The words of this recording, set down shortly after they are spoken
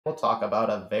we'll talk about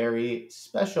a very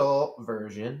special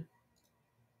version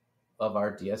of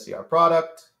our DSCR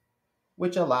product,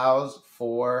 which allows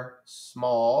for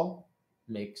small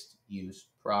mixed use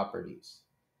properties.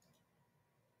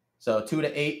 So 2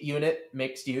 to 8 unit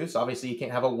mixed use. Obviously, you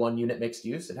can't have a 1 unit mixed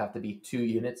use. It'd have to be 2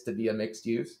 units to be a mixed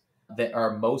use. That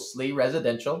are mostly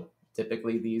residential.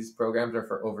 Typically, these programs are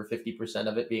for over 50%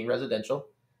 of it being residential,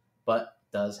 but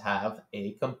does have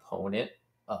a component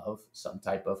of some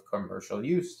type of commercial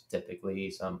use,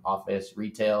 typically some office,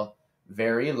 retail,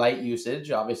 very light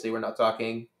usage. Obviously, we're not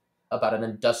talking about an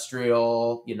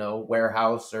industrial,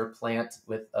 warehouse or plant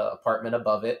with an apartment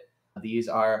above it. These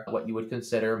are what you would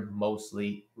consider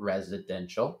mostly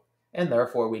residential, and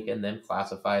therefore we can then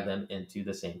classify them into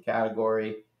the same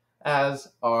category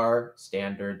as our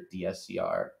standard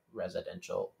DSCR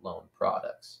residential loan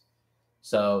products.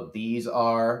 So these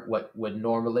are what would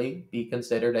normally be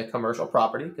considered a commercial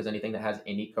property, because anything that has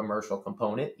any commercial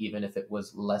component, even if it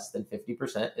was less than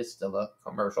 50%, is still a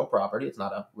commercial property. It's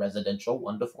not a residential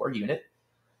 1 to 4 unit.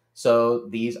 So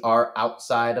these are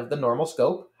outside of the normal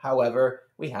scope. However,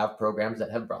 we have programs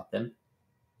that have brought them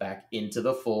back into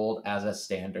the fold as a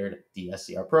standard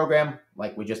DSCR program,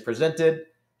 like we just presented.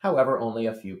 However, only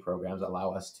a few programs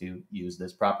allow us to use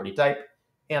this property type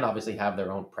and obviously have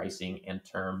their own pricing and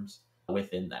terms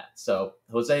within that. So,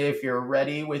 Jose, if you're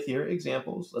ready with your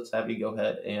examples, let's have you go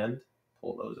ahead and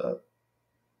pull those up.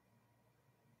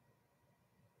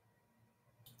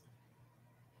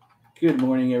 Good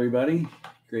morning, everybody.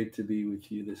 Great to be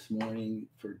with you this morning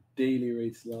for Daily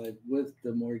Rates Live with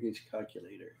the Mortgage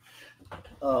Calculator.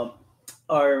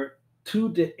 Our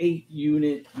 2 to 8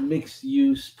 unit mixed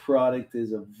use product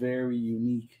is a very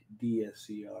unique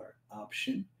DSCR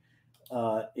option.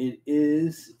 It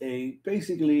is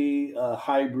basically a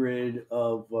hybrid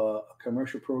of a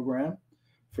commercial program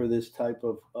for this type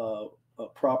of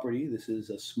property. This is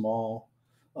a small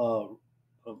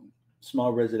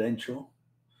residential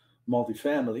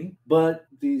multifamily, but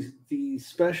the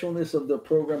specialness of the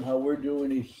program, how we're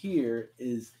doing it here,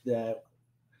 is that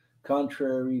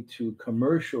contrary to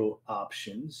commercial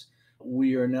options,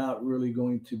 we are not really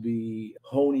going to be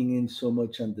honing in so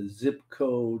much on the zip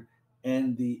code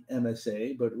and the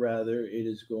MSA, but rather it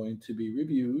is going to be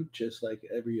reviewed just like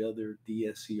every other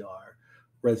DSCR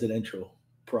residential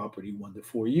property 1 to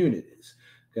 4 unit is.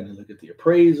 Going to look at the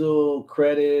appraisal,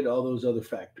 credit, all those other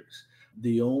factors.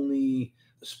 The only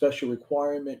special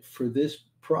requirement for this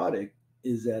product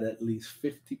is that at least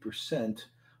 50%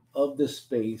 of the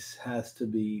space has to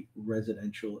be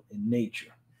residential in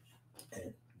nature,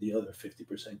 and the other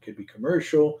 50% could be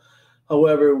commercial.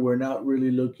 However, we're not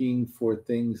really looking for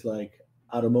things like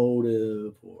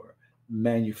automotive or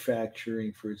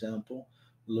manufacturing, for example,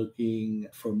 looking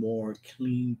for more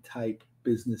clean type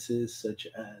businesses such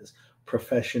as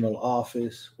professional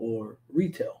office or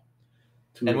retail.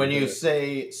 And when you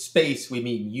say space, we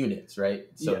mean units, right?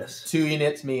 So yes. 2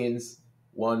 units means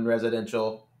 1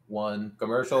 residential, 1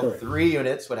 commercial. Correct. 3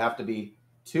 units would have to be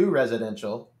 2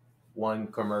 residential, 1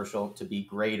 commercial to be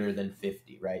greater than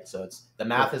 50, right? So it's the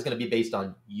math Correct. Is going to be based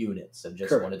on units. So just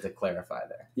Correct. Wanted to clarify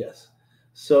there. Yes.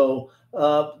 So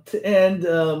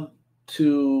to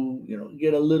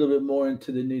get a little bit more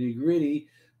into the nitty gritty,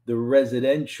 the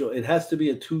residential, it has to be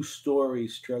a 2-story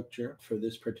structure for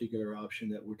this particular option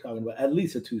that we're talking about, at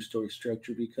least a 2-story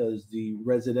structure, because the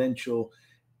residential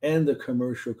and the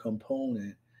commercial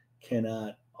component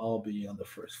cannot all be on the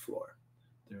first floor.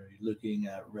 They're looking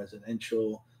at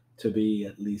residential to be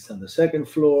at least on the 2nd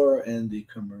floor and the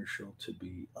commercial to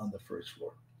be on the 1st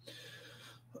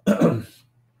floor.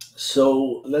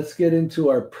 So let's get into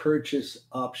our purchase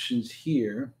options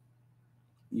here.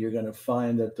 You're going to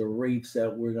find that the rates that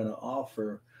we're going to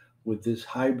offer with this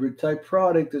hybrid type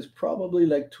product is probably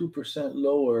like 2%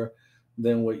 lower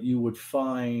than what you would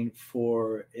find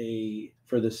for the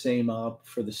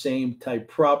same type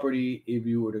property if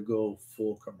you were to go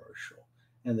full commercial.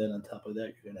 And then on top of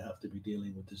that, you're going to have to be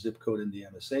dealing with the zip code and the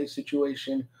MSA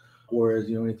situation. Whereas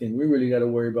the only thing we really got to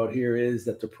worry about here is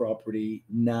that the property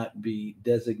not be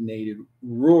designated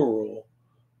rural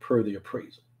per the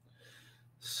appraisal.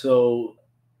 So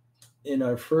in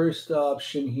our first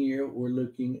option here, we're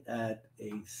looking at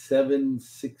a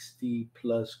 760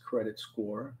 plus credit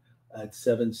score. At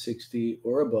 760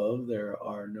 or above, there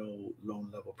are no loan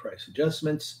level price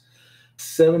adjustments.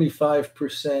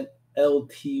 75%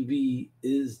 LTV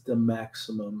is the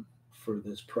maximum for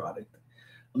this product.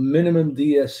 Minimum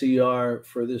DSCR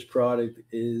for this product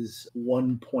is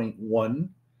 1.1,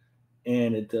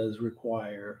 and it does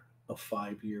require a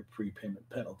 5-year prepayment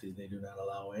penalty. They do not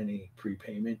allow any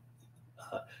prepayment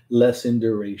less in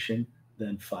duration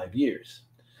than 5 years.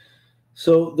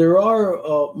 So there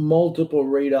are multiple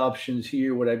rate options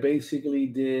here. What I basically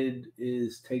did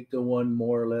is take the one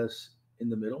more or less in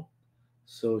the middle.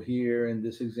 So here in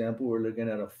this example, we're looking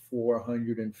at a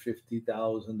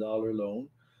 $450,000 loan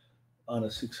on a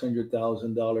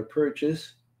 $600,000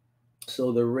 purchase.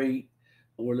 So the rate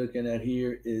we're looking at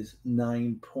here is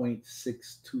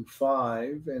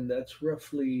 9.625, and that's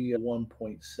roughly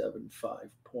 1.75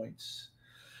 points.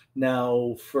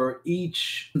 Now, for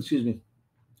each, excuse me,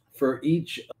 for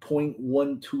each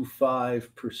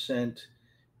 0.125%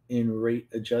 in rate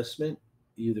adjustment,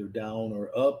 either down or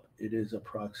up, it is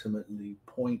approximately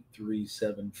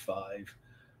 0.375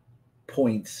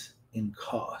 points in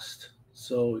cost.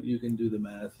 So you can do the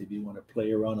math if you want to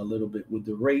play around a little bit with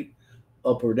the rate,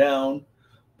 up or down.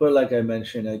 But like I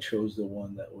mentioned, I chose the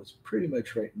one that was pretty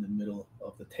much right in the middle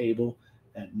of the table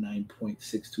at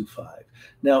 9.625.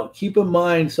 Now, keep in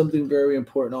mind something very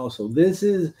important also. This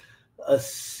is a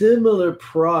similar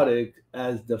product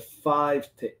as the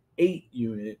 5 to 8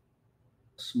 unit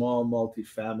small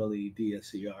multifamily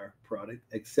DSCR product,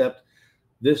 except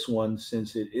this one,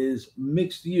 since it is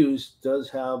mixed use,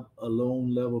 does have a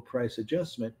loan level price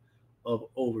adjustment of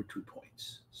over 2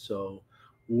 points. So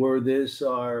were this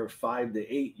our 5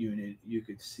 to 8 unit, you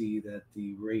could see that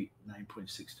the rate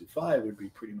 9.625 would be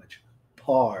pretty much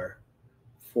par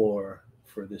for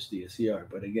this DSCR.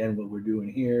 But again, what we're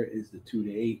doing here is the 2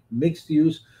 to 8 mixed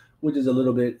use, which is a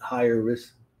little bit higher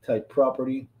risk type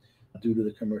property due to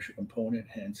the commercial component,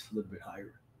 hence a little bit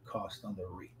higher cost on the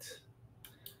rate.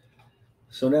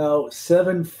 So now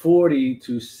 740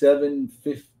 to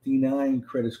 759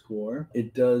 credit score,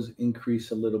 it does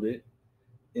increase a little bit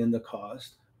in the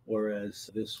cost, whereas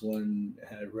this one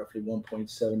had roughly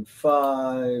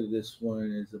 1.75. This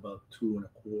one is about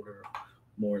 2.25,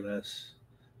 more or less,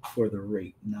 for the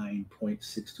rate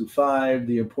 9.625.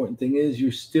 The important thing is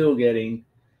you're still getting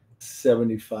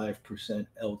 75%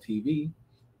 LTV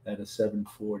at a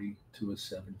 740 to a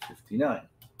 759.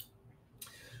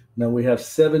 Now we have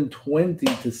 720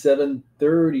 to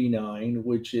 739,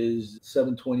 which is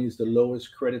 720 is the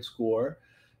lowest credit score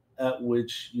at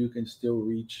which you can still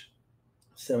reach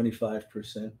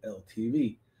 75%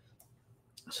 LTV.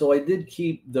 So I did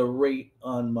keep the rate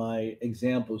on my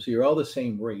examples here, all the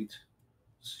same rate,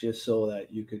 just so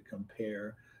that you could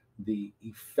compare the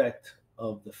effect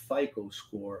of the FICO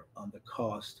score on the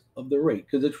cost of the rate,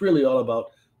 because it's really all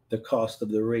about the cost of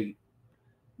the rate,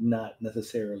 not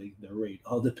necessarily the rate.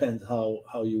 All depends how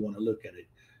you want to look at it.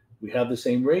 We have the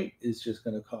same rate, it's just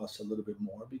going to cost a little bit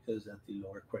more because at the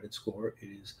lower credit score, it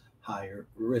is higher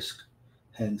risk,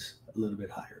 hence a little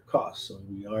bit higher cost. So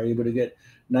we are able to get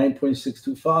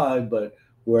 9.625, but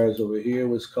whereas over here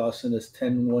was costing us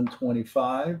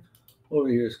 10,125, over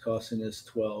here is costing us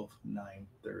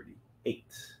 12,938.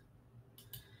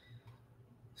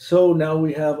 So now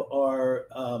we have our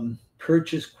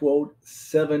purchase quote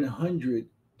 700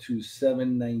 to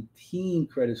 719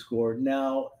 credit score.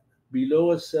 Now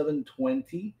below a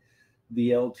 720,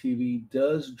 the LTV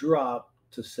does drop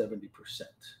to 70%.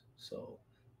 So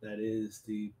that is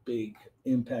the big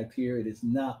impact here. It is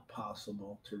not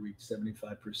possible to reach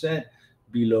 75%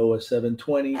 below a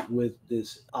 720 with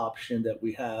this option that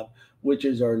we have, which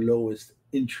is our lowest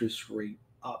interest rate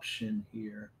option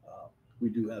here. We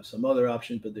do have some other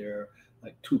options, but they're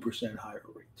like 2% higher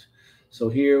rate. So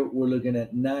here we're looking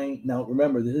at 9. Now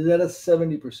remember, this is at a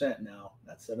 70% now,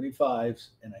 not 75s,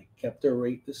 and I kept the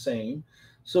rate the same.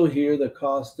 So here the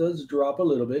cost does drop a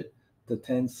little bit to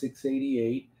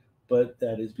 10,688, but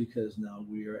that is because now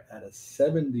we are at a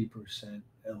 70%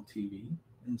 LTV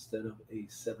instead of a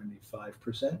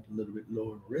 75%, a little bit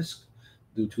lower risk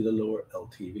due to the lower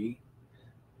LTV.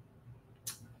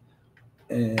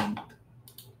 And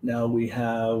now we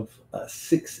have a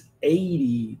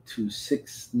 680 to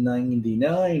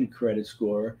 699 credit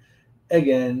score.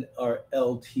 Again, our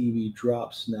LTV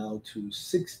drops now to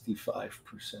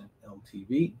 65%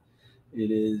 LTV.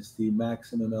 It is the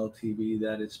maximum LTV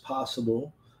that is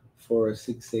possible for a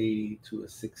 680 to a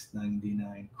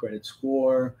 699 credit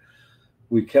score.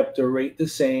 We kept the rate the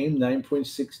same,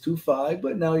 9.625,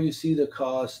 but now you see the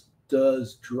cost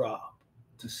does drop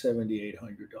to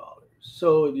 $7,800.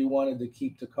 So if you wanted to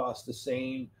keep the cost the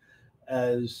same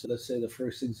as, let's say, the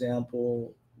first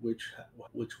example, which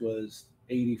was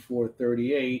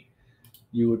 8438,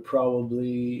 you would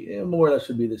probably more or less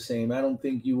would be the same. I don't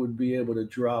think you would be able to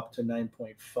drop to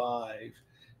 9.5,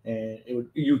 and it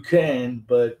would, you can,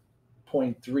 but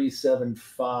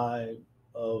 0.375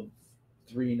 of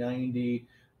 390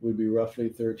 would be roughly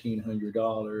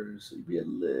 $1,300. So it'd be a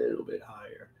little bit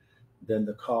higher than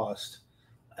the cost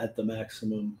at the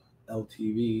maximum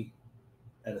LTV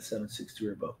at a 760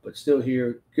 or above. But still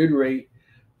here, good rate.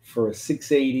 For a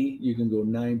 680, you can go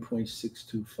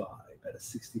 9.625 at a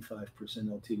 65%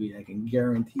 LTV. I can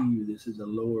guarantee you this is a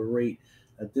lower rate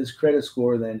at this credit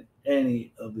score than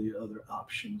any of the other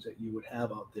options that you would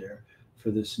have out there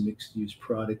for this mixed use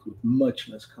product with much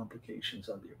less complications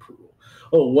on the approval.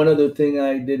 Oh, one other thing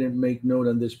I didn't make note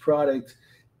on this product,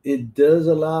 it does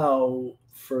allow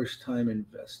first time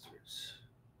investors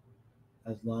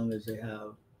as long as they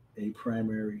have a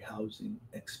primary housing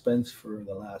expense for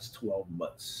the last 12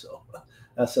 months. So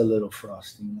that's a little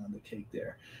frosting on the cake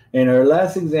there. And our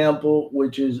last example,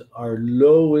 which is our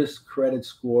lowest credit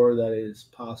score that is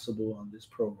possible on this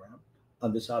program,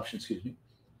 on this option,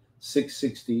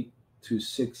 660 to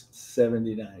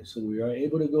 679. So we are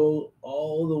able to go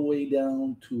all the way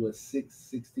down to a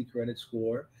 660 credit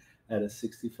score at a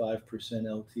 65%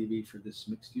 LTV for this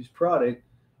mixed use product,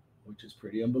 which is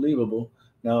pretty unbelievable.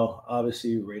 Now,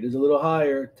 obviously, rate is a little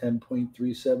higher,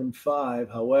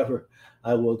 10.375. However,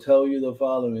 I will tell you the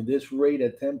following. This rate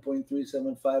at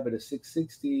 10.375 at a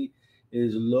 660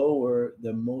 is lower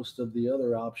than most of the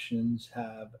other options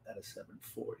have at a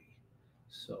 740.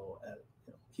 So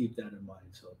keep that in mind.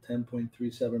 So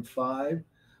 10.375,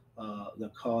 the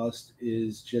cost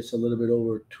is just a little bit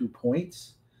over 2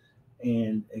 points.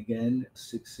 And again,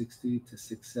 660 to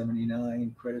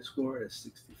 679 credit score at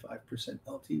 65%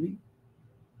 LTV.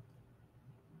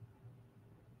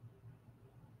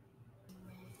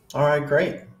 All right,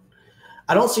 great.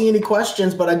 I don't see any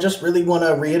questions, but I just really want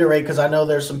to reiterate, because I know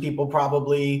there's some people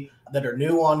probably that are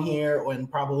new on here,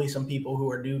 and probably some people who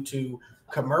are new to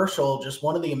commercial. Just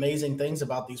one of the amazing things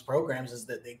about these programs is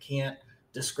that they can't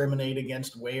discriminate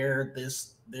against where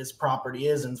this property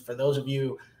is. And for those of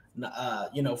you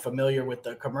familiar with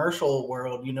the commercial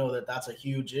world, you know that that's a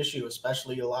huge issue,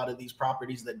 especially a lot of these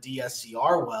properties that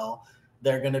DSCR well,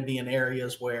 they're going to be in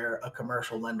areas where a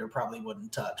commercial lender probably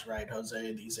wouldn't touch, right,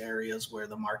 Jose? These areas where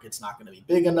the market's not going to be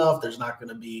big enough, there's not going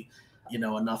to be,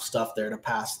 enough stuff there to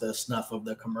pass the snuff of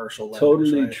the commercial lenders.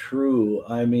 Totally right? True.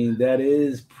 I mean, that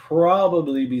is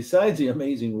probably, besides the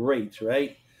amazing rates,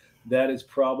 right? That is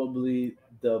probably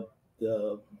the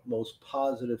most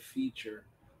positive feature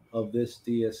of this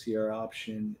DSCR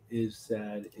option, is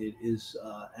that it is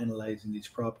analyzing these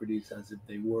properties as if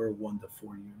they were 1 to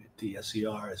 4 unit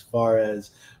DSCR, as far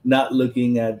as not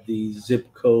looking at the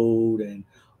zip code and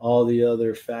all the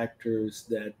other factors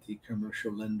that the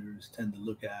commercial lenders tend to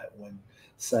look at when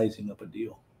sizing up a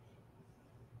deal.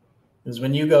 Because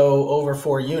when you go over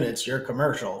 4 units, you're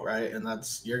commercial, right? And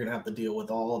you're going to have to deal with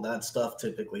all of that stuff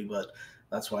typically, but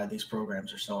that's why these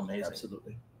programs are so amazing.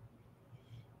 Absolutely.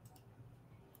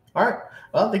 All right.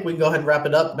 Well, I think we can go ahead and wrap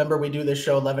it up. Remember, we do this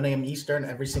show 11 a.m. Eastern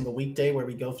every single weekday, where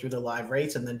we go through the live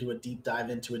rates and then do a deep dive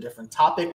into a different topic.